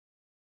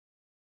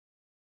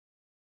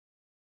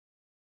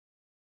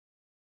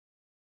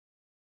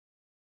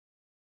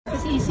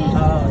easy.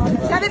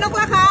 Sabi nung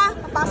ka ha?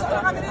 Pasok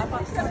na kami rin.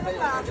 Sabi nung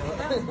ka.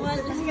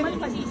 Well, kasi kami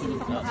kasi easy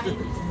dito kumakain.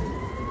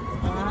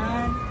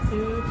 1,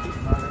 2,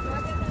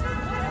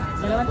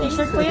 3. Dalawang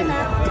t-shirt ko yun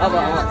ha.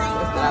 Aba,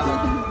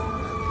 salamat.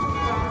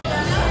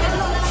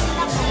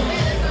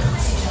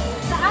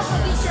 Sa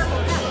SOB siya mo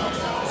na.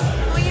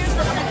 2 years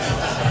na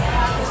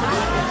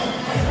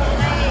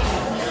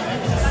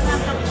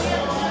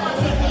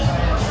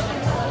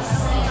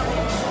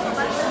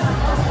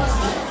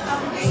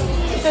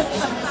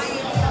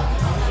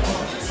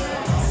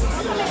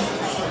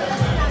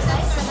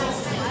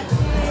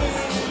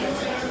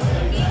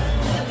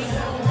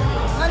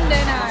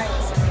Monday night.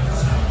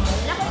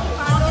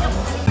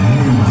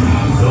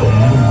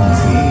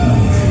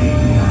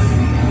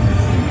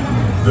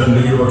 The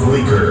New York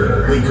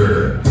Leaker.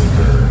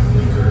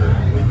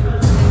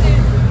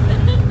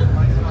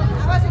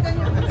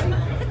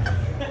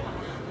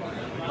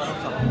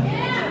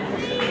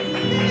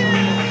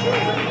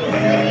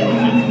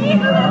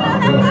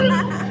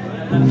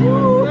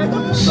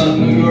 What's up,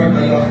 New York?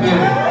 How y'all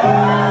feeling?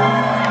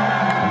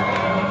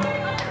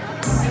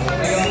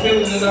 How y'all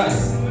feeling tonight?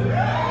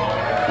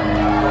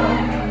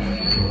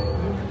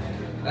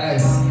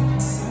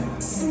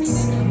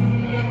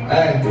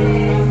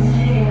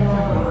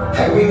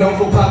 Hey, we known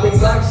for popping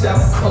blacks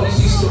out. Police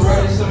used to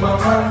ride us in my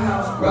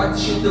house. Ride the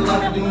shit, the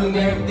life, doing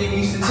everything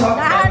used to talk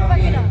about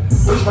me.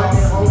 Wish my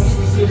man homies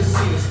was here to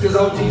see us, cause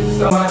oh Jesus,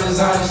 I'm my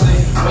designer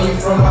say, when you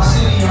from my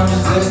city, I'm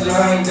just blessed that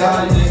I ain't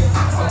died today.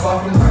 I'm far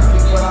from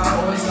perfect, but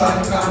I always like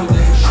to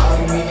accommodate.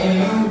 Shawty, me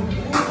and you,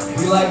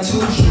 we like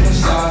two shooting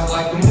stars,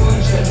 like the moon,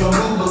 check your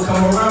mood, but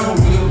come around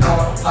when we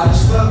apart. I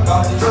just fuck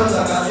off the drugs,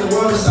 I got the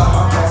world inside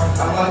my heart.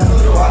 I'm like,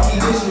 Pluto, I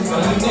keep this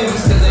from you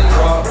niggas, cause they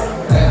fraud.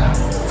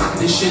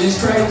 This shit is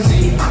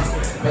crazy.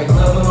 Make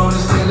love alone and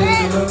still it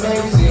feel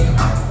amazing.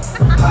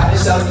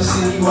 Hottest out the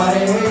city, why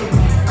they hate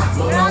me?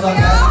 Lord knows I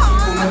got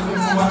people looking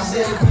for my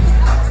safety.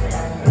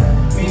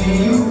 Me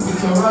and you, we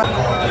can ride.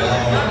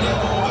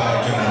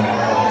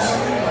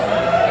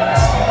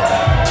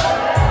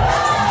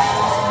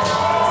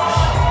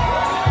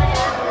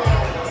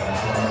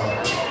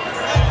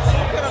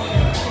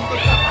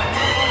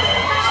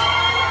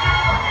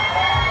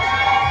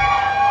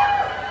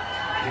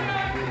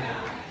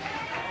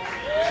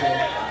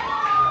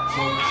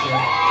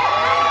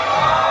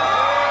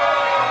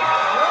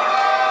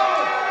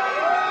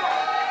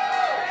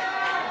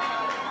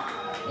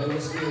 Hey,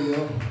 what's good,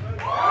 yo?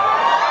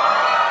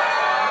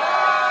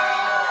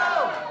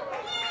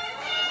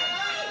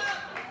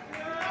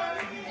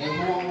 Hey,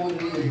 who want one of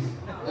these?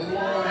 Hey, who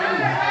want one of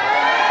these?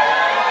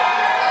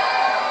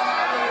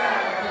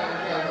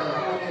 Okay, who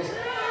want this?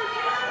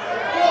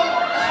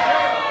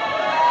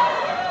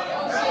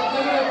 Oh, shit,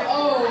 give it up. Oh,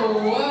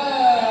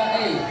 wow.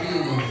 Hey, feed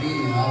it,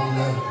 I love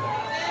it.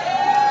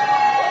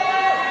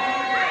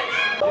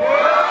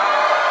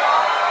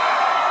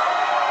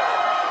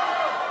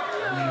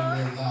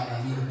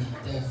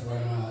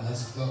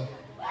 Let's go.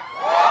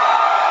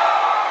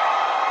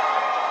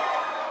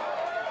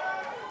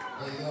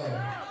 Hey yo,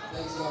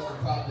 thanks y'all for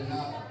popping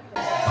out.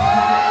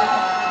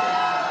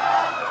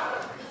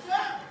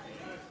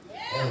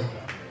 Hey,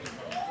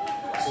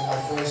 so my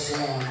first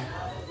song,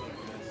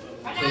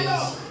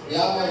 cause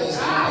y'all know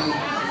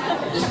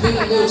it's been a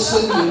little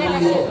chilly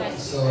in New York,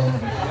 so.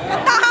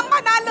 Natahang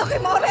panalo kay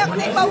More ako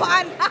na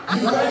ibawaan.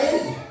 You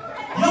ready?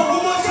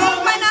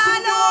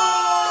 Panalo!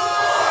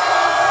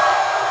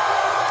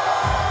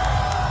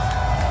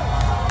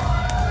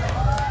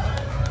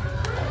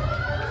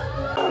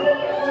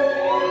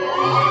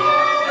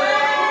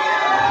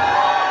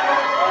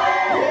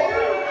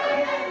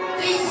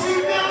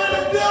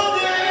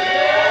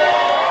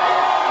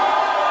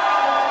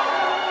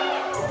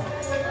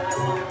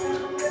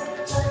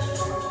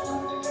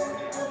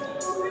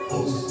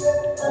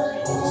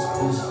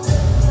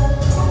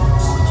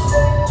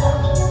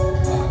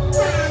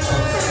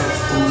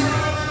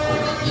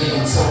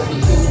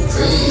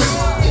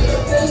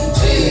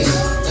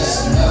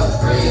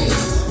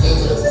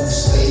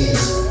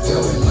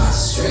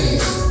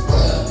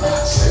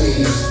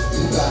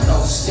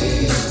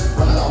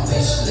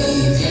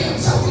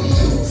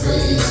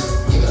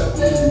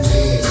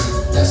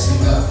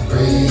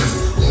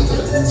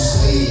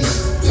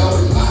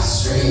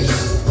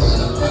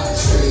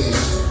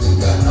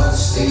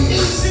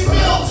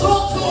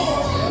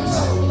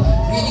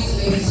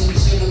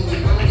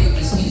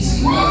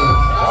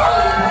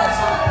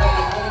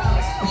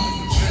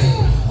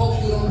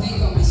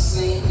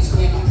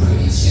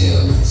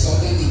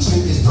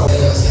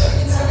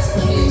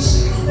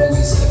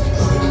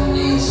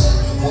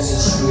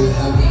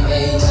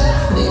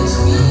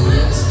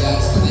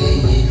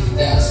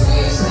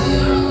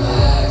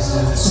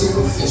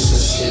 Superficial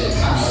shit,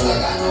 kinda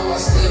like I know I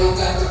still don't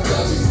got the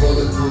budget for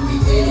the groupie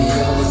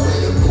videos.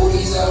 Where the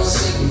booties I was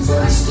shaking for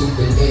the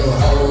stupid little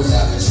hoes.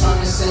 I've been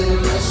trying to send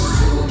a message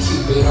to her,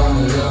 keep it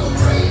on the low.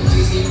 Pray,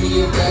 please give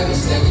me a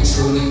baggage that can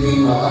truly be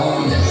my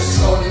own. Never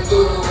scrolling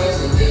through the ways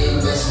that they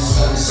investments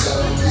on the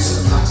show. It's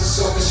subconscious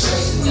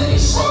orchestration, then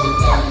they shove it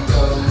down your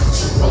throat. Put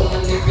your role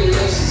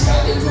manipulations,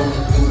 how they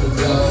rolling through the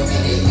glow. And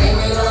they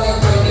aiming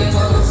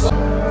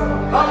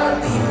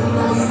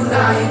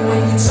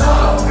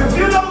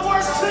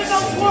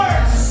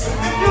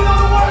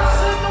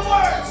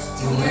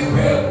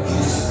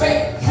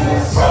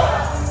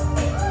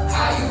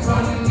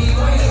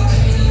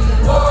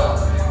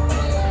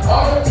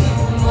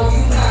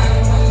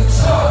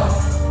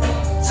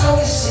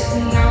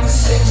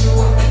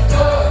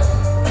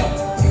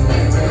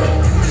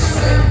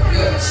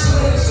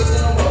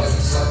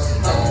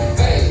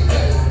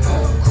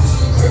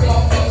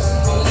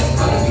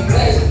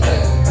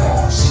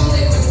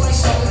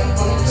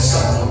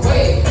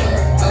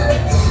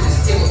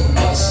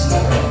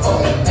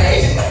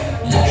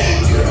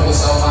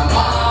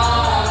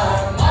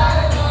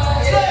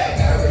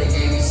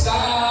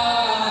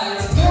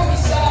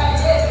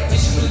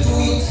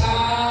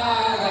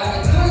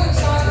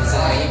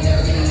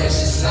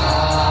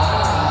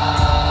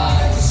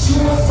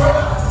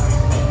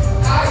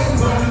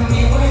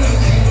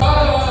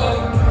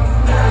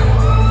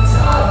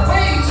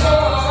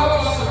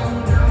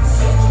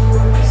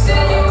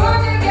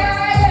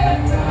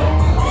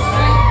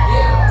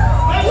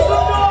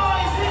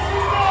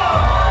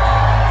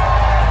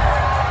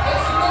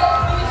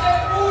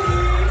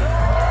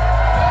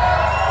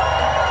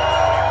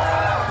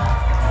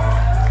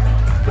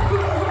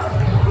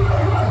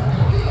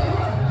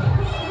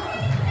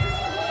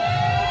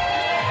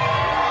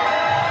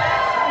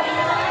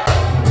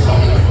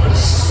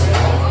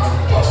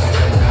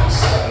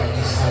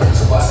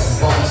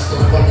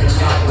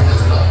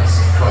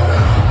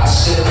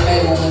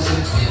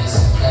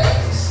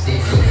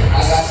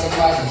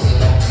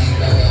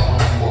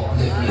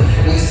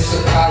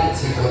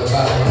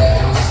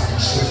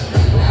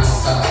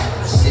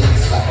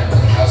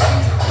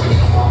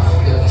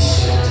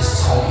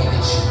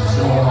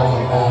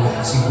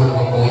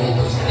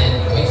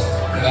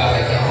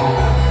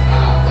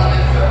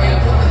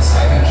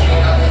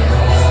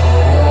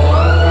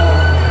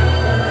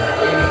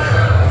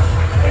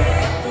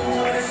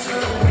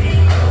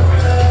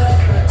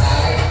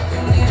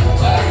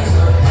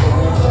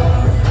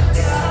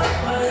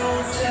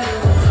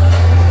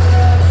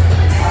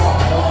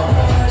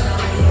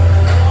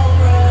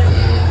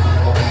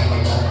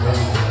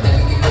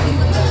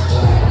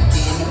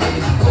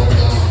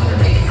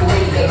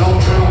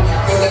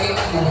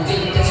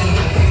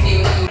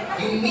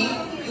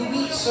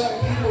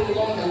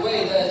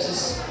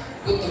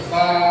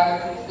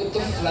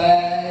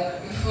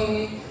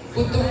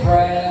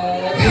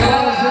brag. You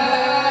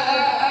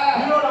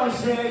know what I'm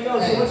saying? Yo,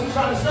 so what you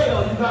trying to say,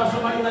 though? You got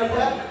somebody like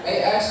that? Hey,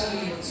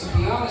 actually, to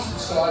be honest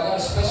with y'all, I got a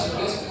special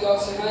guest for y'all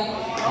tonight.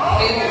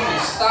 Hailing from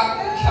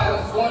Stockton,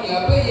 California. I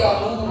bet y'all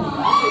know who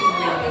he is.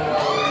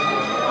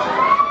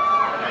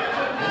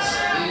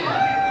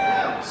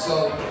 So,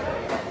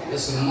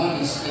 it's a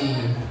money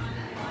scheme.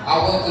 I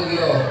welcome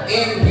y'all,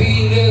 NB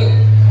Nil.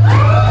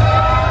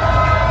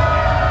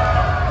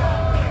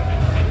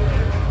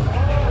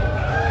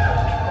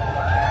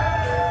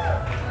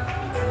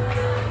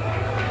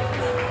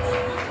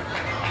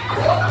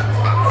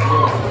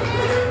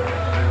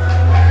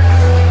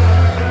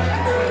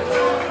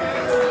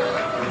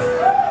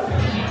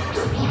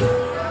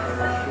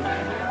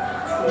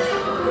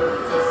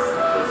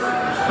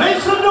 Make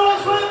some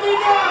noise for me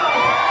now!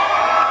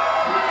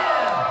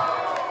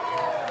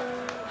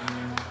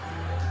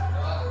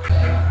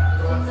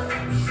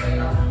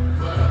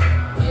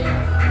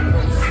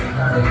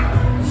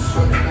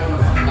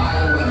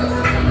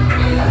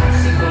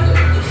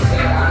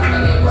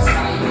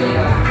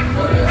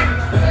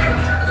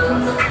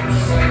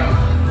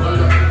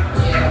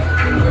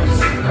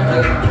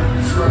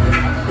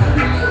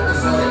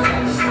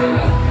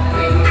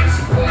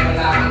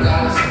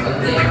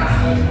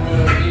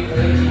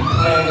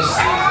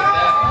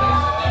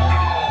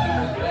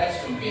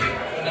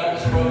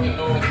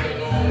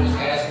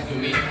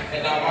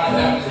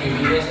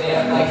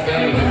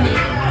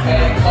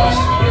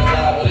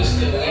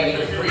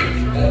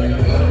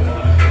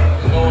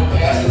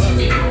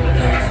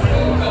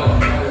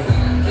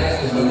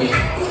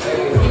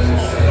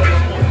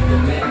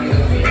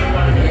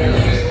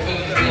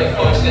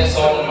 That's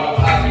all in my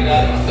pocket. I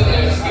used to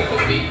never skip a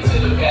beat to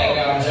the back.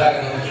 Now I'm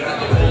jogging. I'm trying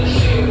to pull the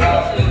shit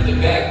off. Flip the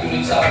back through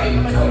the top.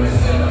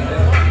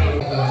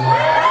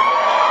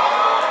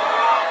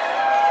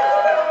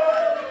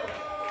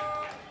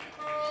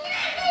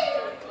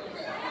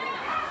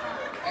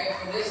 Hey,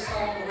 for this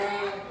time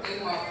around, this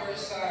is my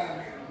first time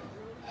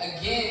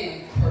again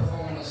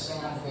performing a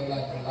song for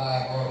like a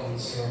live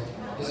audience. So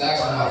this is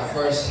actually my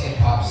first hip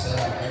hop set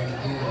I ever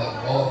do, like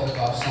all hip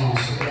hop songs.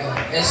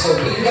 And so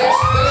we got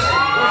special.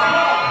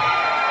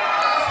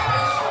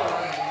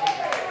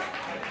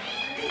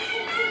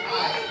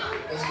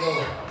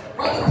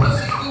 What the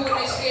pussies do when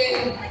they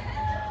scared?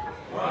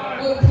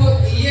 What the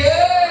pussy?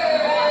 Yeah!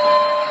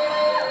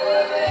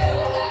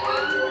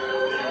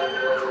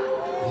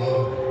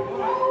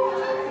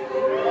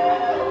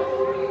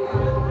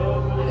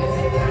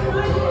 Everything I'm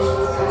doing is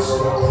fun, so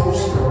I'm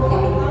cruising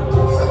around in the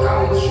booth like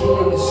I'm a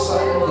human. The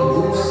sun and the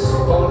news is a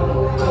bone and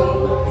I'm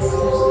coming up the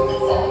fools and the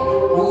fucking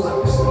rules like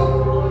it's not.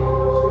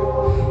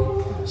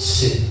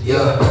 Shit,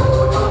 yeah.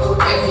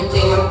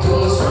 Everything I'm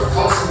doing is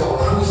fun, so I'm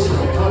cruising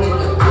around in the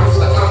booth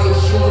like I'm a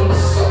human. The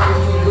sun and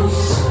the news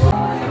is a bone.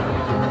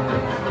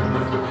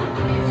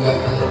 You have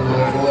to let go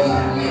of all you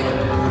made up.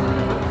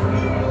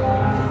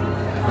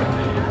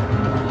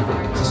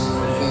 Just to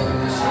fulfill the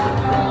mission.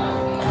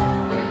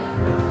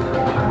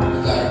 You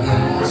gotta be a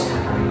monster.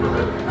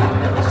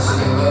 Just so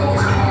your love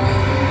was gonna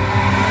make you.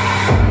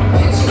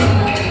 Hit you in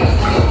the head, you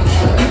can't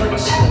hurt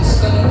you.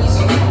 Stunning these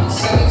are common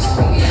sense,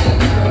 only I can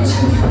hurt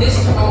you. This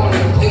all in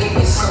the plate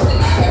is something I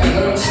have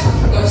learned to.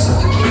 Love so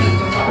forgiving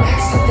if I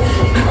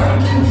accidentally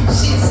hurt you.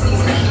 Shit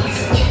sneezing, keys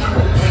and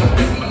camera break.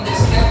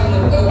 Just having a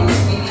low and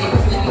speedy and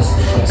free to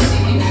run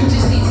singing.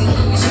 Just need to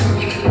hear you scream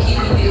if you give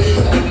me. There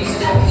is no reason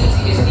no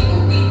PTSD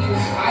will beat you.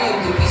 I am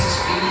the beast's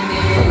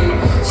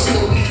feeling.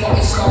 Still be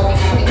fucking starving.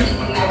 I've been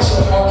eating out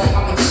your heart.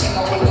 I'ma check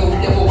out on your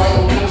level while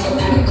your nose up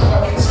in the car.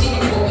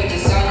 Skinny boy with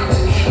designer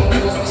to handle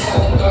those with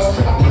solid dust.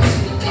 I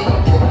personally think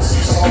I'm putting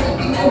some salt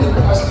in the other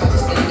parts.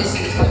 Just to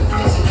listen to the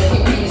physical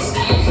and get me a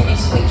skin.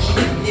 Each of the keep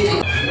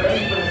living.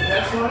 Ready for the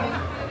next one?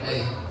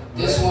 Hey,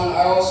 this one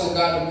I also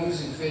got a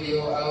music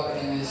video out,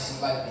 and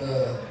it's like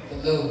the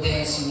little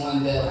dancey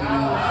one that you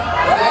know.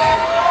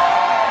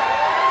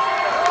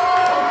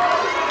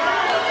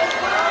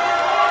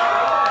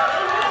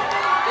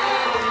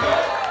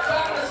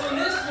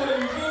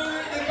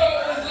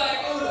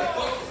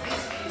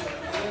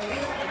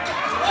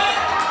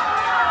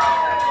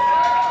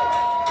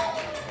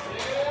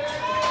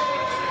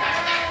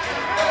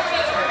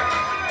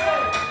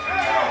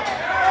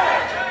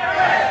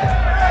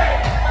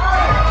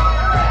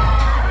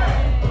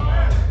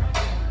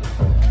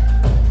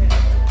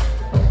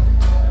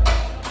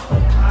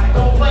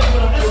 Don't play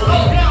with him. It's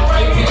okay.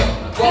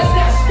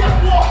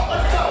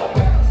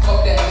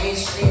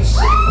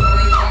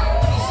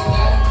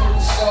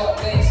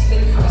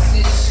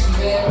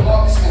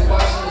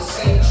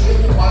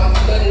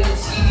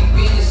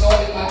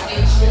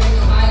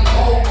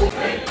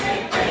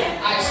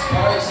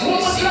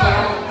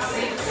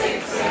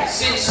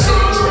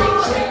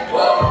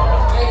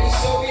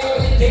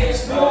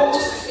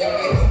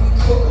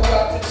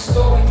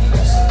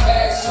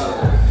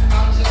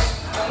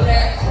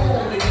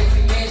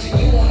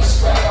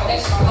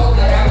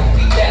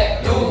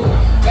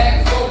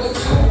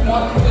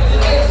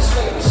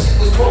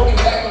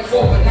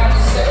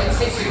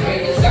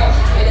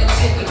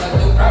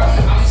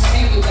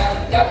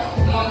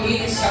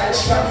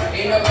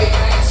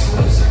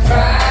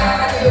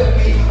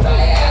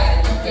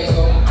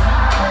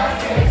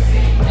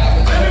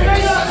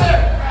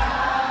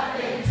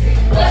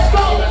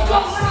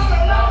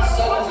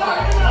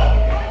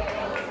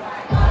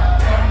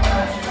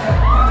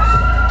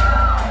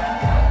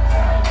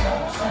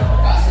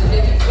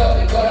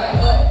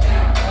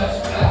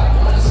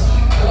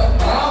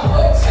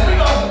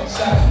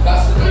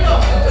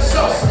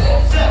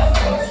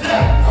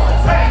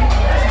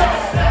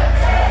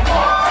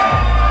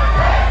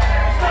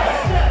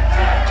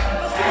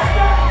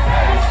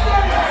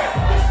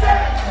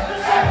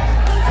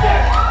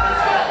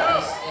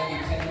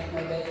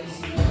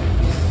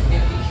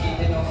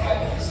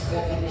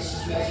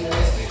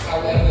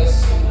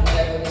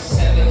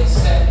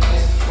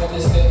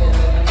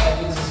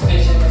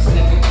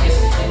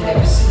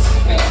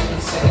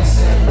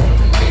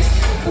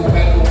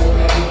 forever,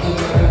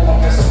 everyone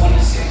was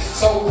 26.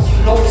 So if you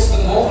notice the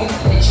moment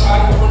they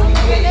try to run you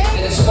away,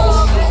 then it's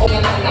supposed to be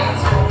holding the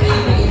lights for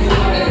baby, you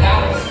want to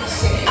lie.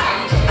 Say,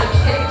 I can't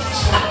look at you,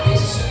 trying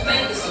bitches, you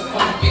think it's a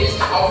fun bitch.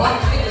 I'll run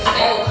niggas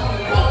down,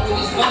 coming wrong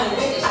with his money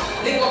witness.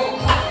 Live off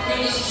a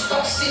concrete, you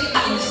stuck sitting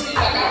in the sleep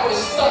like I was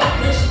stuck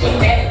rich. But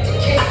that ain't the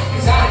case,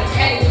 cause I done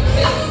had it in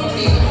place. From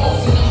leaving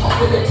hoes in the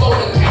hump with a bowl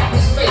of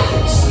Captain's face.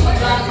 Soon I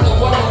drive in the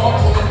water, I'm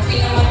pulling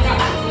clean on my knot.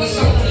 We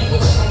some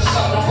people, some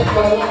shot, I'm a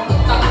boy, I'm a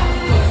thought.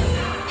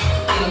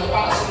 You know,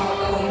 about some of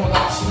them,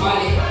 about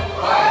somebody.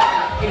 Why?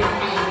 You know,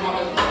 I ain't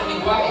mama, me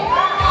why?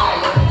 I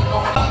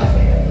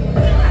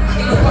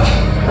you know what?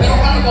 Me don't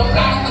want to go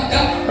blind on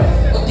the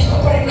o di ko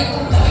pa rin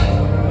nakuta.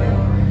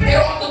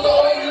 Pero ang totoo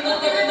ay nunod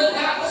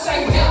na ako sa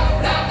inyo.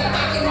 Lahat ng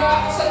aking mga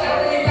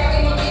kasalanan ay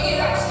laging magiging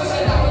lakas ko sa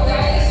lahat.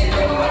 Dahil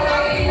isipin mo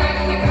malaki ay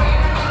laging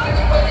naghahanap.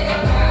 Ang pwede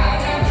kang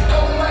kahanan.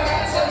 Huwag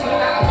gumagaan sa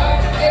malaman.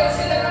 Pero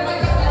sila naman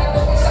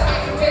nakakalabok sa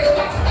akin. Pero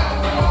bakit ako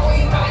ako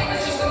ipain na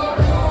siya sa mga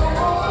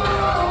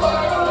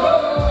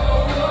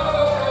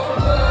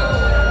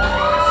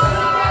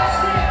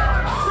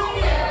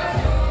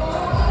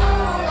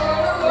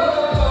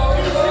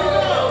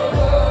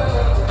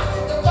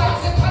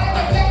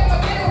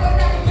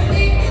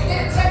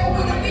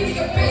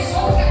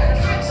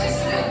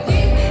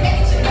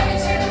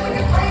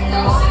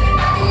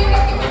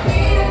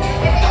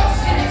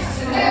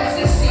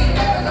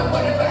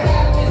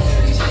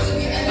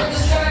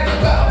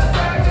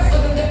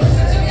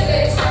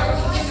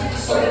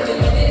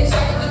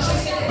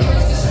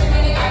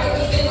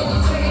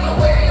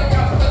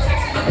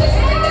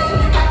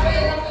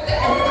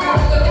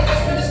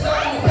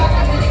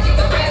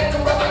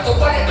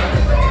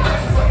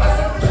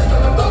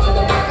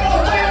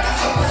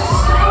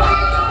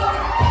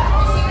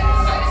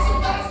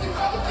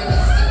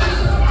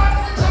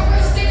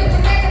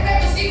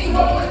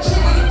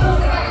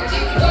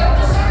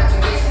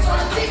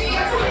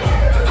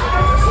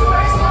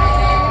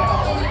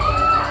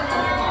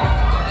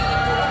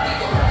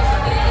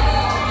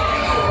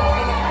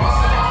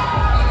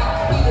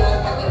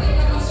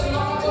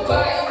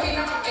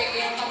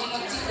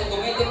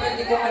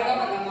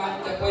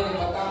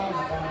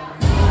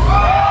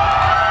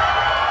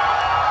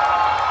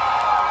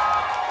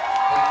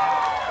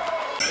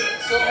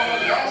So the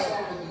last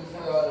song we'll do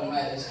for y'all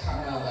tonight is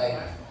kind of like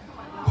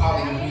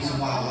probably the reason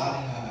why a lot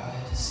of y'all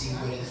had to see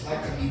what it's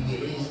like to be with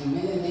EZ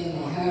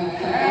MIL.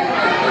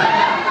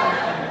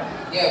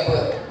 Yeah,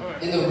 but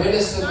in the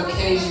rarest of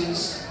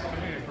occasions,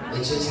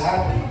 it just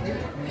happened,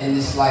 and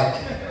it's like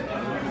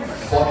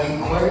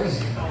fucking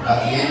crazy.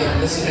 Like you end up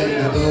listening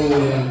to the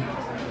dude, and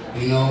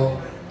you know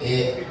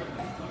it.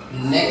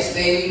 Next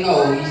day, you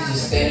know, he's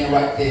just standing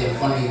right there in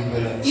front of you,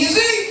 with like,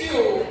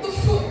 Ezekiel, what the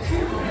fuck?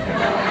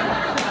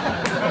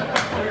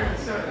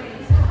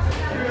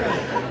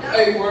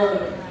 Hey,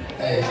 word.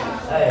 Hey.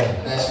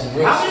 That's some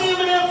real How many of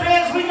them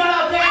fans we got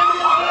out there?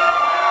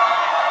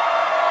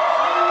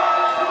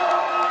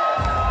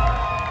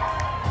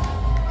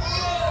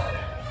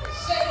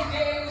 Say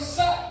again, what's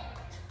up?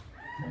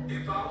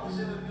 If I was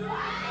in a building,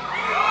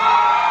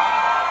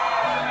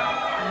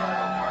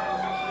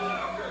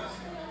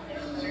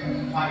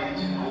 fire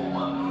to no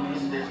one.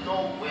 There's no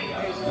way I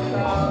was going to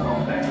go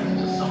back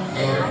to some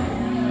air. I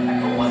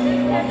go one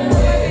day, one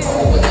day.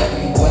 Over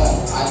everywhere,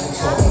 I can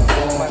talk and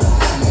go.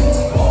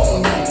 All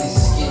of this is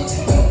skin to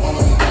me, on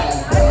your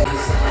own.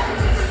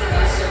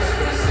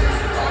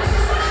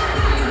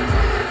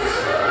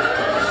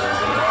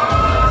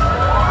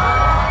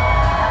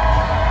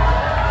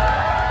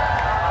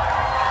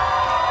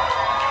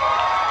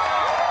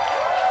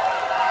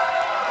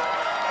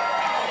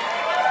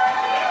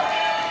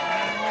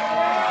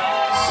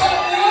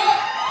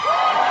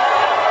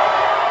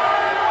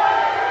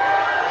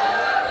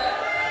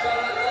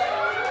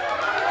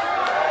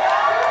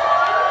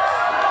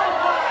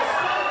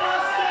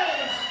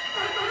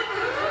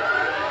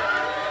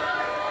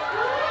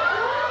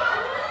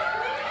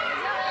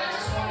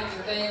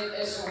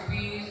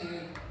 SOBs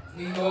in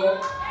New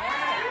York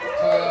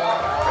for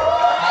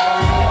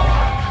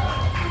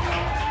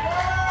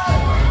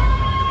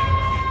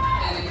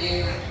and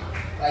again,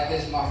 like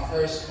this is my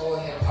first whole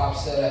hip hop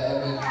set I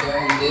ever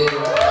did.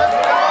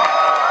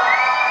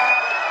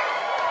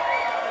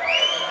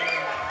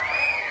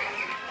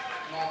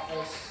 My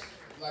first,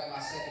 like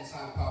my second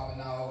time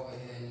popping out over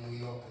here in New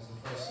York, because the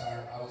first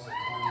time I was at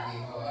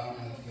Carnegie Hall. I don't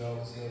know if y'all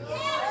was here,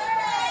 but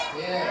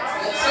yeah,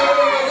 let's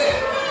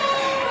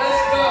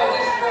go.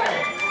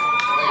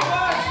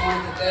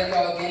 Thank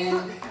y'all again.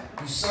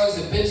 You sons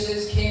of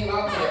bitches came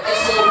out to the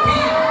SOB.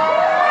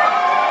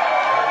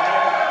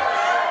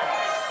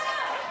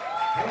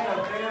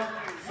 Damn, fam.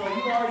 So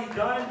you already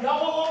done?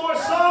 Y'all want one more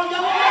song?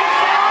 Y'all want one more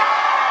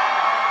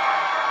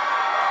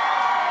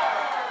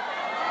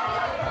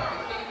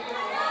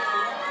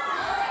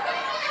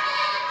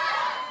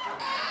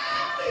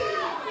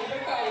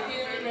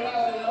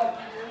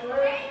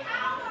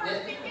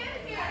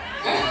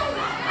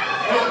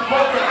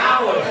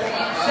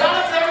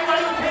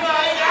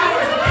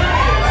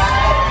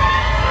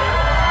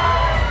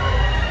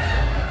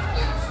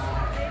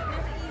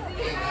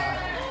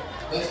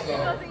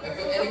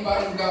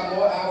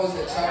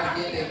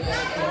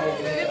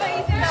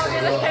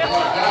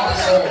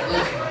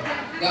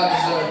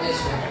this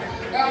one.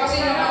 Kasi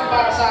naman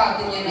para sa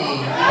atin yan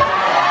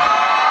eh.